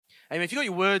Amen. If you got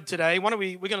your word today, we're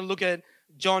going to look at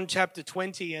John chapter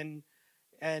 20,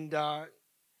 and I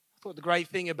thought the great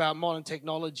thing about modern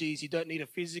technology is you don't need a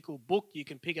physical book. You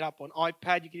can pick it up on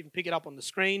iPad. You can even pick it up on the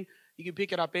screen. You can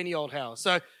pick it up any old house.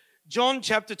 So John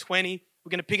chapter 20, we're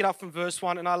going to pick it up from verse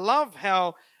 1. And I love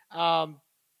how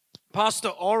Pastor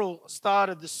Oral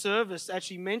started the service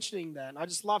actually mentioning that. And I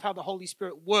just love how the Holy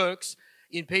Spirit works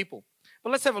in people.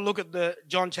 But let's have a look at the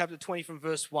John chapter 20 from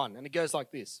verse 1. And it goes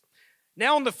like this.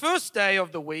 Now on the first day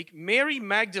of the week, Mary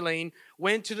Magdalene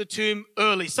went to the tomb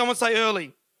early. Someone say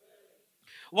early.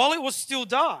 While it was still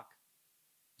dark,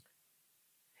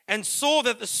 and saw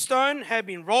that the stone had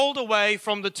been rolled away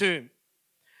from the tomb.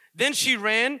 Then she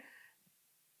ran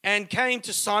and came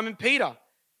to Simon Peter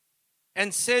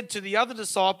and said to the other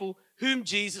disciple whom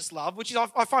Jesus loved, which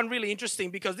I find really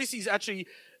interesting because this is actually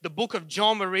the book of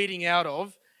John we're reading out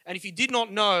of. And if you did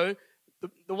not know,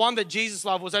 the one that Jesus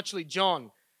loved was actually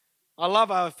John. I love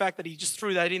the fact that he just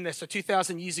threw that in there. So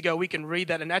 2,000 years ago, we can read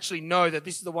that and actually know that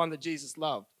this is the one that Jesus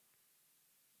loved.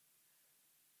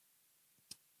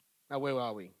 Now, where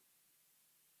are we?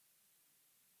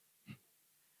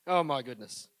 Oh, my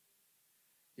goodness.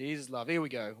 Jesus love. Here we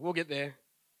go. We'll get there.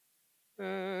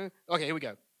 Okay, here we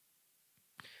go.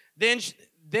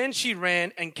 Then she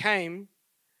ran and came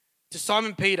to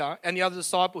Simon Peter and the other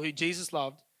disciple who Jesus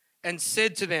loved and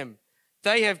said to them,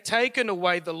 "They have taken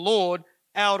away the Lord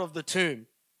out of the tomb,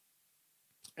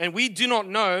 and we do not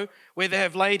know where they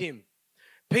have laid him."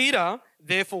 Peter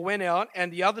therefore went out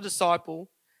and the other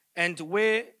disciple, and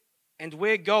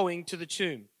we're going to the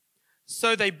tomb.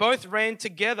 So they both ran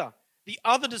together. The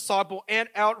other disciple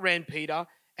outran Peter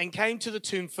and came to the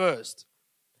tomb first.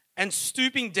 And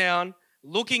stooping down,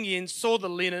 looking in, saw the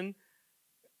linen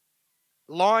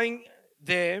lying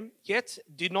there, yet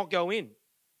did not go in.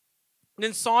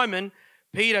 Then Simon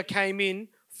Peter came in,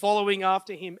 following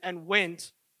after him, and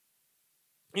went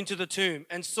into the tomb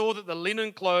and saw that the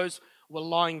linen clothes were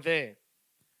lying there.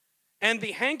 And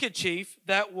the handkerchief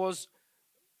that was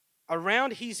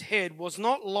around his head was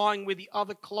not lying with the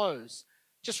other clothes.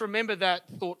 Just remember that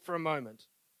thought for a moment.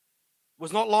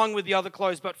 Was not lying with the other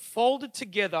clothes, but folded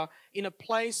together in a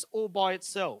place all by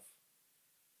itself.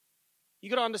 You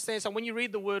got to understand something. When you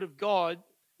read the Word of God,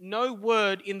 no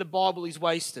word in the Bible is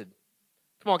wasted.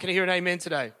 Come on, can I hear an amen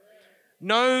today?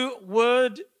 No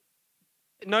word,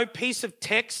 no piece of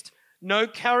text, no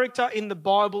character in the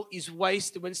Bible is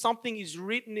wasted. When something is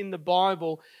written in the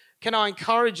Bible, can I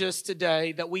encourage us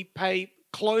today that we pay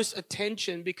close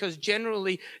attention, because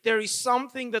generally there is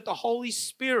something that the Holy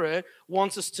Spirit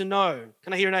wants us to know.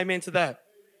 Can I hear an amen to that?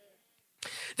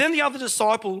 Then the other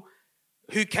disciple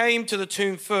who came to the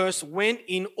tomb first went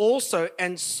in also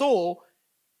and saw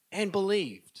and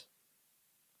believed.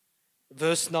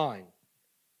 Verse 9.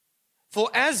 For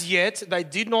as yet they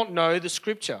did not know the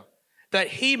scripture, that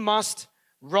he must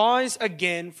rise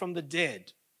again from the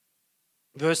dead.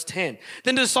 Verse 10.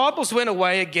 Then the disciples went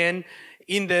away again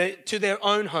to their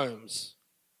own homes.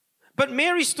 But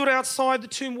Mary stood outside the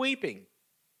tomb weeping,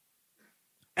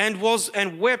 and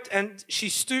wept, and she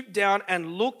stooped down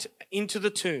and looked into the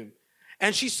tomb,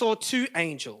 and she saw two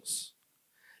angels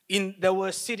that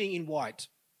were sitting in white,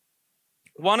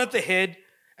 one at the head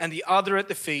and the other at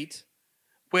the feet,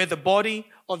 where the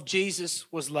body of Jesus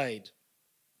was laid.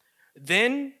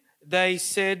 Then they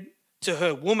said to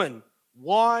her, "Woman,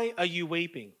 why are you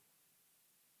weeping?"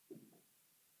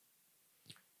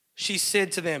 She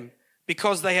said to them,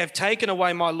 "Because they have taken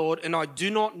away my Lord, and I do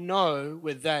not know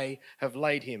where they have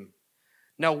laid him."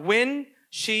 Now when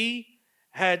she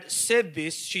had said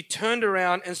this, she turned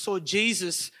around and saw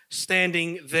Jesus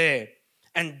standing there,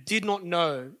 and did not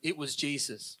know it was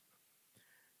Jesus.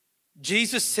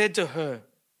 Jesus said to her,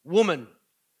 "Woman,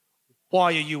 why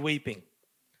are you weeping?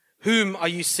 Whom are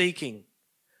you seeking?"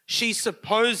 She,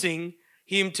 supposing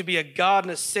him to be a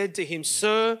gardener, said to him,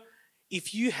 "Sir,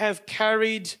 if you have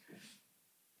carried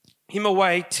him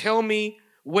away, tell me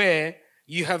where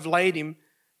you have laid him,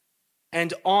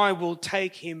 and I will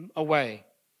take him away."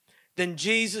 Then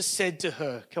Jesus said to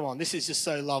her, come on, this is just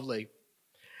so lovely.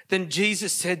 Then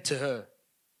Jesus said to her,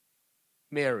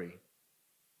 "Mary."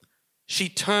 She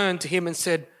turned to him and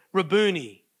said,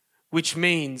 "Rabboni," which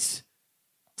means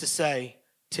to say,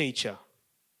 teacher.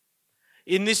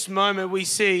 In this moment we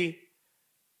see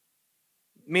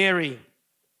Mary,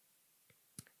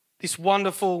 this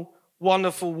wonderful,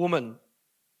 wonderful woman.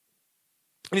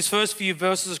 In his first few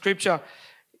verses of scripture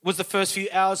was the first few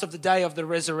hours of the day of the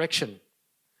resurrection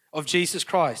of Jesus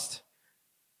Christ.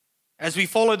 As we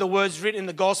follow the words written in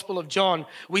the Gospel of John,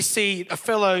 we see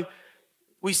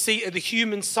the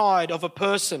human side of a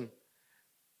person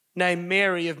named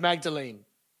Mary of Magdalene.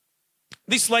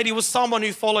 This lady was someone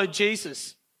who followed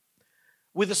Jesus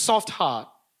with a soft heart,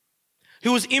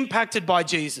 who was impacted by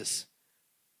Jesus.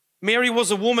 Mary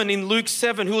was a woman in Luke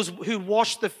 7 who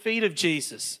washed the feet of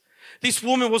Jesus. This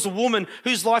woman was a woman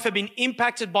whose life had been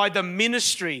impacted by the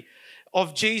ministry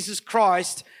of Jesus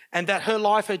Christ and that her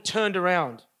life had turned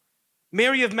around.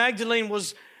 Mary of Magdalene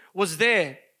was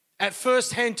there at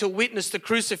first hand to witness the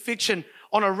crucifixion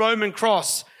on a Roman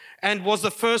cross and was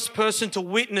the first person to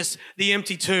witness the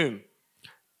empty tomb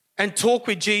and talk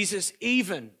with Jesus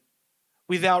even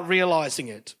without realizing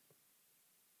it.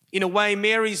 In a way,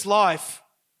 Mary's life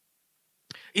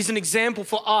is an example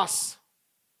for us.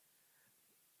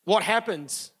 What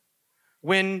happens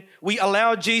when we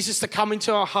allow Jesus to come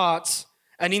into our hearts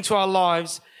and into our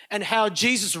lives, and how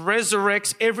Jesus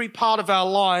resurrects every part of our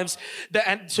lives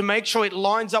to make sure it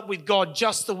lines up with God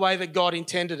just the way that God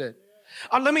intended it.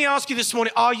 Let me ask you this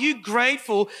morning, are you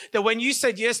grateful that when you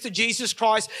said yes to Jesus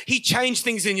Christ, He changed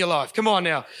things in your life? Come on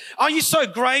now. Are you so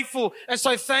grateful and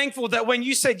so thankful that when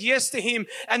you said yes to Him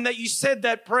and that you said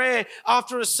that prayer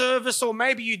after a service, or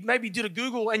maybe you did a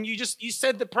Google and you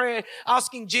said the prayer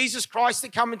asking Jesus Christ to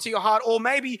come into your heart, or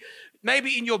maybe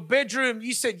in your bedroom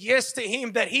you said yes to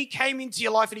Him, that He came into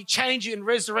your life and He changed you and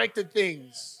resurrected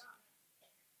things.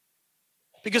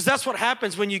 Because that's what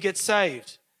happens when you get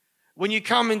saved. When you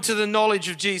come into the knowledge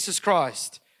of Jesus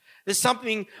Christ, there's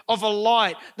something of a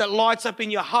light that lights up in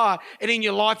your heart and in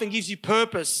your life and gives you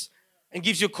purpose and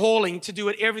gives you calling to do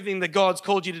everything that God's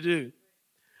called you to do.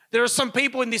 There are some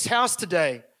people in this house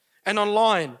today and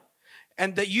online,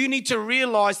 and that you need to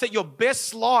realize that your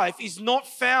best life is not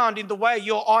found in the way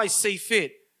your eyes see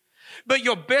fit, but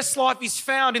your best life is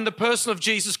found in the person of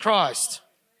Jesus Christ.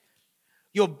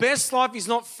 Your best life is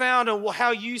not found in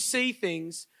how you see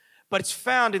things, but it's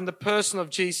found in the person of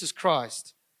Jesus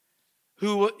Christ,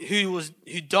 who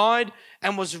died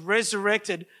and was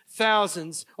resurrected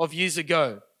thousands of years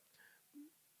ago.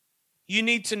 You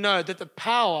need to know that the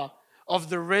power of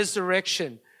the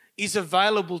resurrection is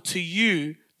available to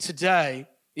you today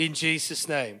in Jesus'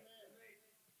 name.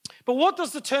 But what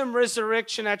does the term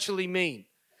resurrection actually mean?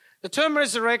 The term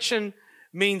resurrection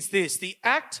means this: the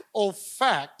act or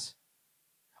fact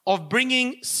of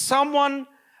bringing someone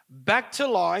back to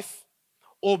life,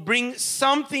 or bring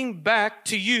something back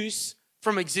to use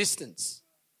from existence.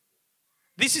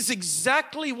 This is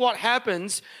exactly what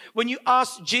happens when you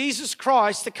ask Jesus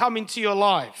Christ to come into your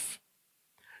life.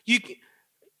 You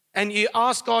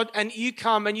ask God, and you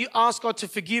come and you ask God to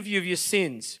forgive you of your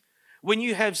sins. When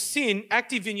you have sin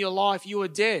active in your life, you are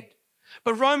dead.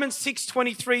 But Romans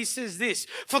 6:23 says this: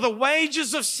 for the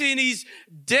wages of sin is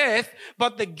death,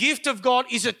 but the gift of God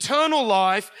is eternal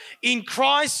life in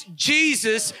Christ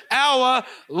Jesus our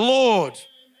Lord.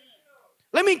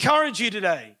 Let me encourage you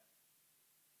today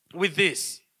with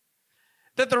this,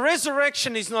 that the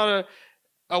resurrection is not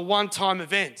a one-time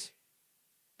event.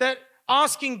 That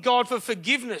asking God for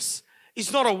forgiveness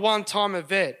is not a one-time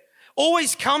event.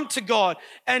 Always come to God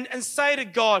and say to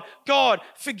God, God,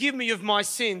 forgive me of my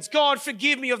sins. God,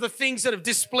 forgive me of the things that have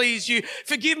displeased you.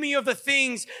 Forgive me of the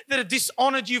things that have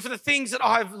dishonored you, for the things that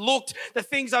I've looked, the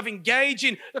things I've engaged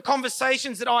in, the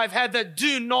conversations that I've had that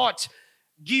do not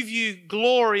give you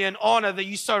glory and honor that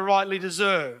you so rightly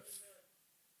deserve.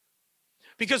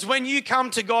 Because when you come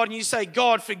to God and you say,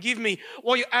 God, forgive me,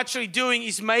 what you're actually doing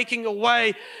is making a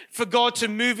way for God to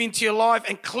move into your life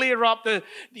and clear up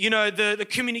the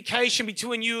communication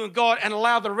between you and God, and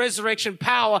allow the resurrection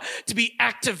power to be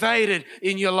activated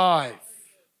in your life.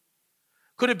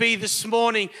 Could it be this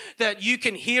morning that you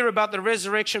can hear about the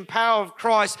resurrection power of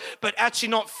Christ, but actually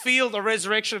not feel the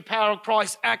resurrection power of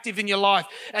Christ active in your life?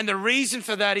 And the reason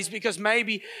for that is because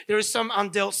maybe there is some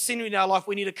undealt sin in our life.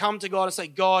 We need to come to God and say,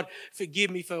 God,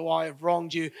 forgive me for why I've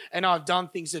wronged you and I've done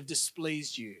things that have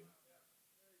displeased you.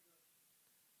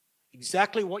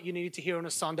 Exactly what you needed to hear on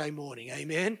a Sunday morning.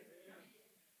 Amen.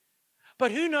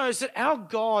 But who knows that our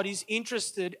God is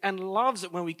interested and loves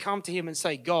it when we come to Him and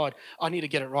say, God, I need to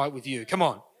get it right with you. Come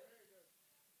on.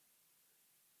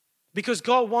 Because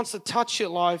God wants to touch your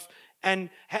life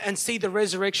and see the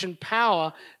resurrection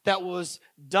power that was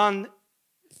done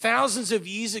thousands of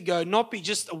years ago, not be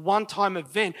just a one-time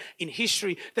event in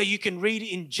history that you can read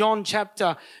in John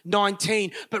chapter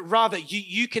 19, but rather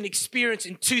you can experience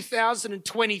in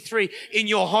 2023 in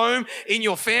your home, in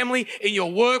your family, in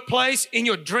your workplace, in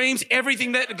your dreams,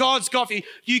 everything that God's got for you,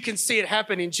 you can see it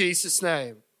happen in Jesus'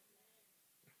 name.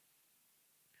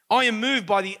 I am moved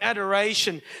by the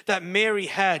adoration that Mary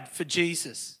had for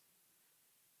Jesus.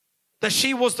 That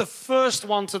she was the first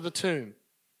one to the tomb.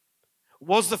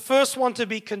 Was the first one to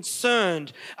be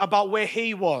concerned about where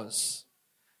He was.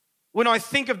 When I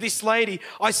think of this lady,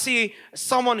 I see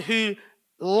someone who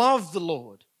love the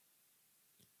Lord.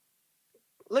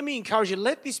 Let me encourage you,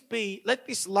 let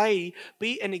this lady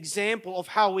be an example of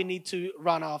how we need to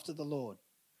run after the Lord.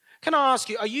 Can I ask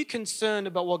you, are you concerned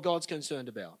about what God's concerned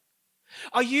about?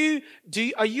 Are you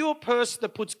a person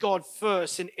that puts God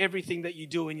first in everything that you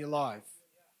do in your life?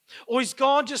 Or is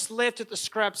God just left at the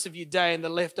scraps of your day and the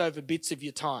leftover bits of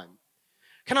your time?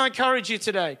 Can I encourage you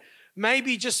today?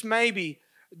 Maybe, just maybe,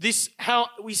 how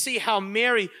we see how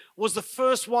Mary was the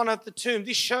first one at the tomb.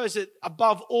 This shows that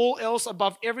above all else,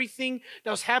 above everything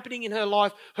that was happening in her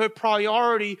life, her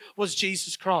priority was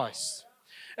Jesus Christ.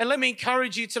 And let me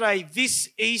encourage you today, this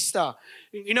Easter,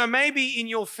 maybe in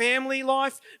your family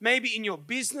life, maybe in your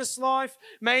business life,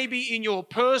 maybe in your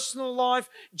personal life,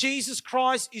 Jesus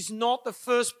Christ is not the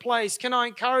first place. Can I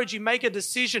encourage you, make a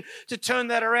decision to turn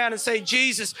that around and say,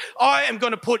 Jesus, I am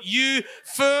going to put you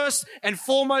first and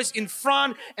foremost in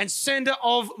front and center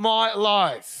of my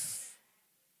life.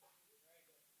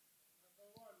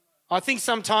 I think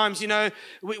sometimes,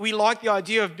 we like the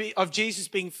idea of Jesus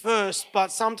being first,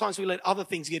 but sometimes we let other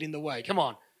things get in the way. Come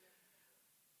on.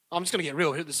 I'm just going to get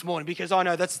real here this morning because I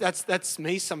know that's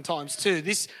me sometimes too.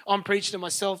 I'm preaching to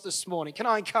myself this morning. Can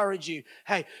I encourage you?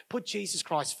 Hey, put Jesus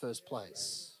Christ first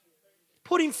place.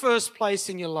 Put him first place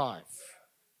in your life.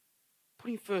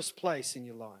 Put him first place in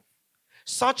your life.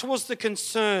 Such was the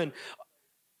concern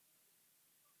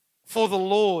for the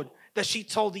Lord that she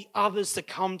told the others to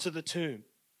come to the tomb.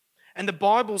 And the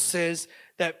Bible says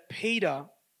that Peter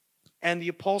and the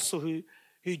apostle who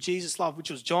Jesus loved, which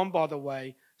was John, by the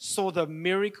way, saw the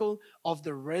miracle of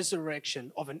the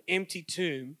resurrection of an empty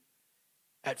tomb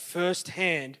at first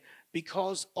hand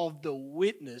because of the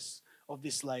witness of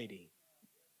this lady.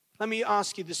 Let me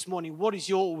ask you this morning, what is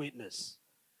your witness?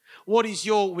 What is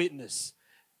your witness?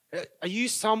 Are you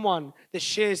someone that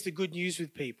shares the good news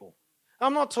with people?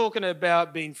 I'm not talking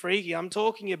about being freaky. I'm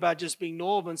talking about just being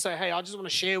normal and say, hey, I just want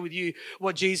to share with you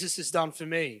what Jesus has done for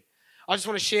me. I just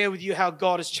want to share with you how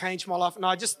God has changed my life. And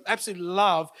I just absolutely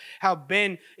love how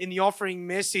Ben in the offering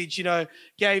message,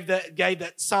 gave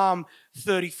that Psalm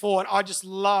 34. And I just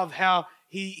love how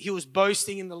he was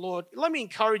boasting in the Lord. Let me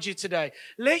encourage you today.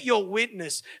 Let your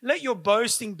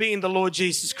boasting be in the Lord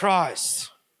Jesus Christ.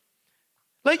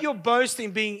 Let your boasting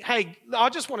be, hey, I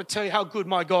just want to tell you how good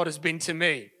my God has been to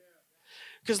me.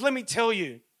 Because let me tell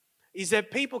you, is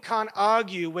that people can't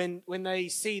argue when they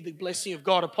see the blessing of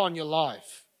God upon your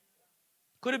life.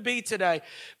 Could it be today,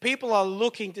 people are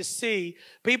looking to see,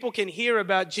 people can hear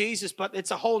about Jesus, but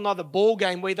it's a whole nother ball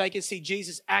game where they can see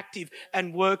Jesus active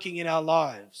and working in our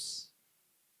lives.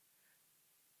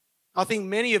 I think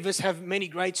many of us have many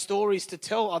great stories to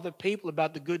tell other people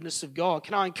about the goodness of God.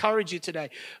 Can I encourage you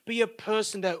today? Be a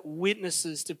person that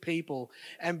witnesses to people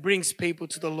and brings people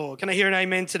to the Lord. Can I hear an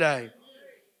amen today?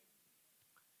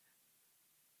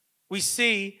 We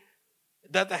see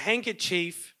that the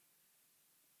handkerchief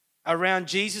around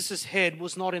Jesus' head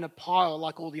was not in a pile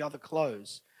like all the other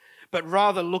clothes, but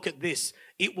rather, look at this,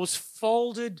 it was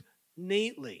folded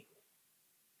neatly.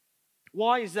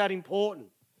 Why is that important?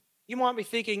 You might be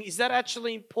thinking, is that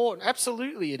actually important?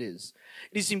 Absolutely it is.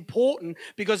 It is important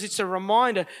because it's a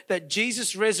reminder that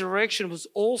Jesus' resurrection was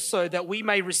also that we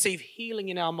may receive healing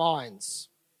in our minds.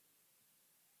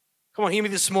 Come on, hear me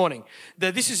this morning.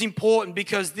 That this is important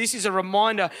because this is a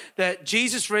reminder that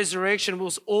Jesus' resurrection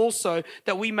was also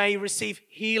that we may receive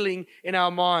healing in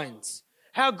our minds.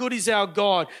 How good is our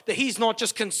God that he's not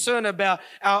just concerned about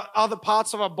our other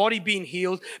parts of our body being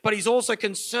healed, but he's also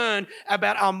concerned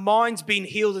about our minds being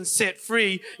healed and set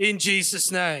free in Jesus'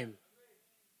 name.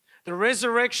 The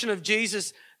resurrection of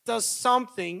Jesus does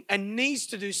something and needs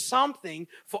to do something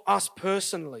for us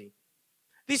personally.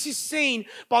 This is seen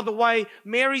by the way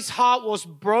Mary's heart was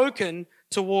broken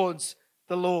towards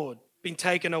the Lord, being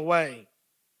taken away.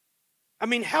 I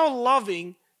mean, how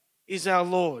loving is our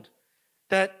Lord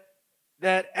that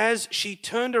as she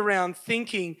turned around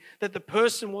thinking that the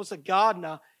person was a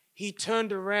gardener, he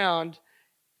turned around,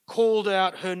 called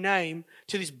out her name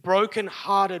to this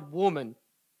broken-hearted woman.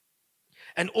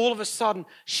 And all of a sudden,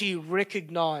 she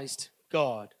recognized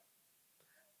God.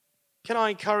 Can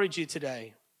I encourage you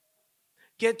today?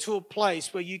 Get to a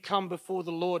place where you come before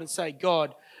the Lord and say,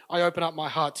 God, I open up my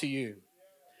heart to you.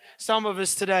 Some of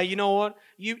us today, you know what?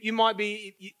 You might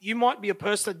be a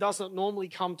person that doesn't normally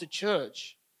come to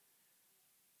church.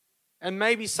 And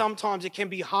maybe sometimes it can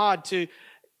be hard to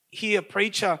hear a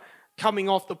preacher coming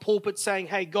off the pulpit saying,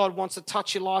 hey, God wants to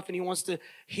touch your life and he wants to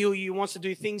heal you, he wants to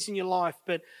do things in your life.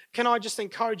 But can I just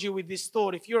encourage you with this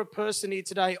thought? If you're a person here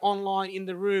today, online, in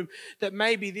the room, that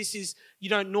maybe you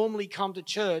don't normally come to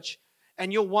church,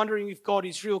 and you're wondering if God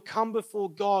is real, come before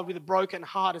God with a broken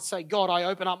heart and say, God, I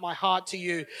open up my heart to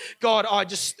you. God, I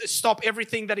just stop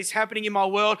everything that is happening in my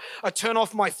world. I turn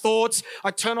off my thoughts.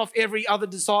 I turn off every other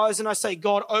desires, and I say,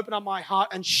 God, open up my heart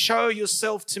and show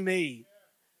yourself to me.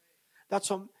 That's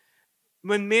what,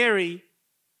 when Mary,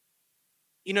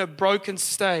 in a broken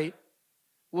state,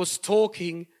 was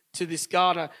talking to this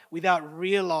gardener without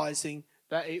realizing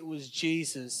that it was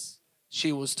Jesus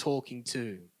she was talking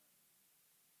to.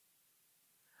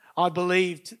 I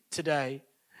believe today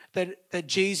that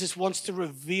Jesus wants to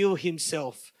reveal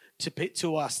himself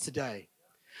to us today.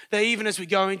 That even as we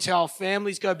go into our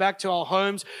families, go back to our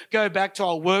homes, go back to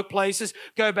our workplaces,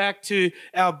 go back to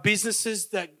our businesses,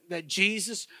 that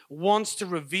Jesus wants to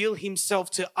reveal himself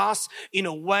to us in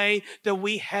a way that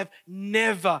we have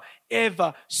never,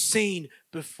 ever seen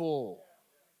before.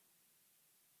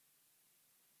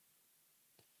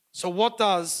 So what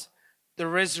does the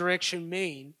resurrection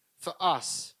mean for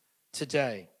us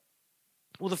today?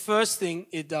 Well, the first thing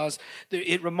it does,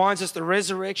 it reminds us the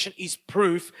resurrection is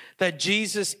proof that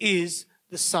Jesus is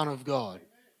the Son of God.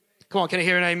 Come on, can I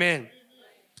hear an amen?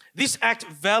 This act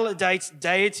validates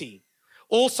deity,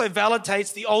 also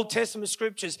validates the Old Testament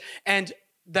scriptures and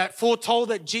that foretold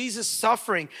that Jesus'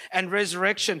 suffering and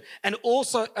resurrection, and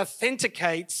also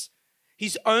authenticates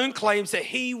his own claims that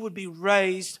he would be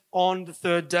raised on the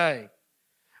third day.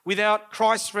 Without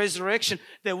Christ's resurrection,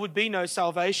 there would be no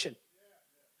salvation,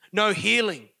 no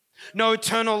healing, no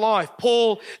eternal life.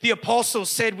 Paul, the apostle,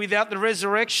 said without the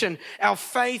resurrection, our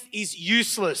faith is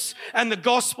useless and the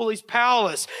gospel is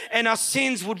powerless and our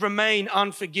sins would remain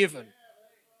unforgiven.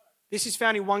 This is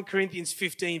found in 1 Corinthians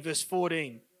 15, verse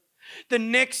 14. The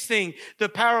next thing the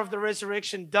power of the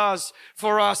resurrection does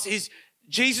for us is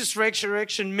Jesus'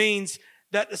 resurrection means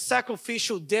that the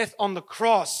sacrificial death on the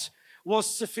cross was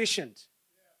sufficient.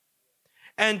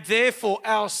 And therefore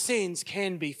our sins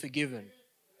can be forgiven.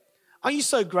 Are you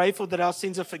so grateful that our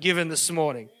sins are forgiven this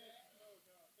morning?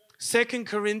 2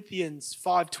 Corinthians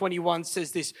 5:21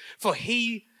 says this, for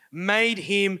he made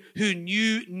him who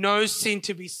knew no sin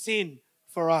to be sin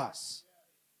for us,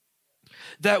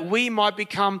 that we might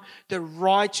become the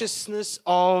righteousness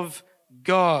of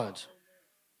God.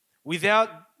 Without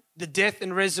the death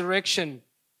and resurrection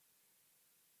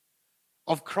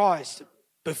of Christ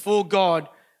before God,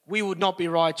 we would not be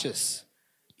righteous.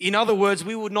 In other words,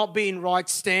 we would not be in right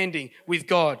standing with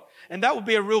God. And that would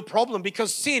be a real problem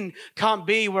because sin can't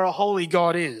be where a holy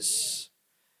God is.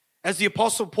 As the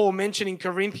Apostle Paul mentioned in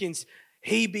Corinthians,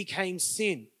 he became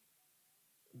sin,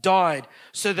 died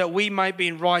so that we might be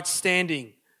in right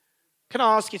standing. Can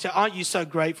I ask you aren't you so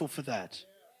grateful for that?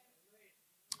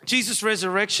 Jesus'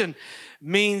 resurrection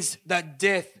means that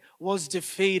death was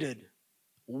defeated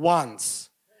once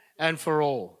and for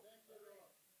all.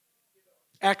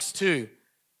 Acts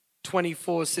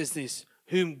 2:24 says this,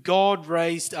 whom God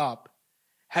raised up,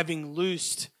 having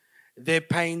loosed their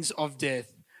pains of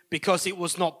death, because it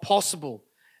was not possible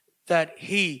that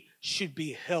he should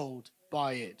be held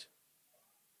by it.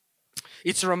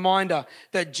 It's a reminder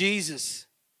that Jesus,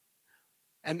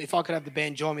 and if I could have the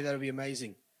band join me, that would be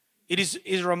amazing. It is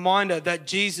a reminder that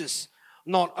Jesus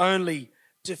not only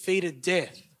defeated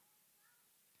death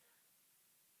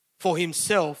for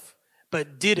himself,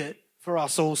 but did it for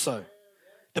us also.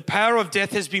 The power of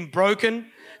death has been broken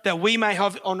that we may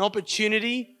have an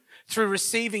opportunity through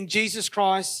receiving Jesus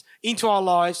Christ into our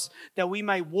lives, that we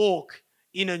may walk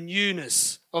in a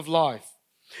newness of life.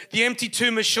 The empty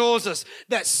tomb assures us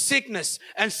that sickness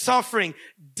and suffering,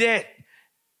 death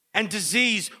and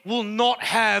disease will not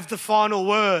have the final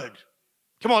word.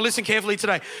 Come on, listen carefully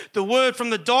today. The word from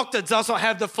the doctor does not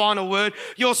have the final word.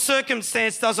 Your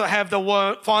circumstance does not have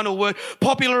the final word.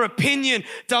 Popular opinion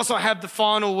does not have the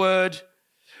final word.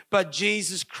 But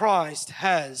Jesus Christ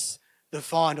has the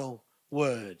final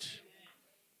word.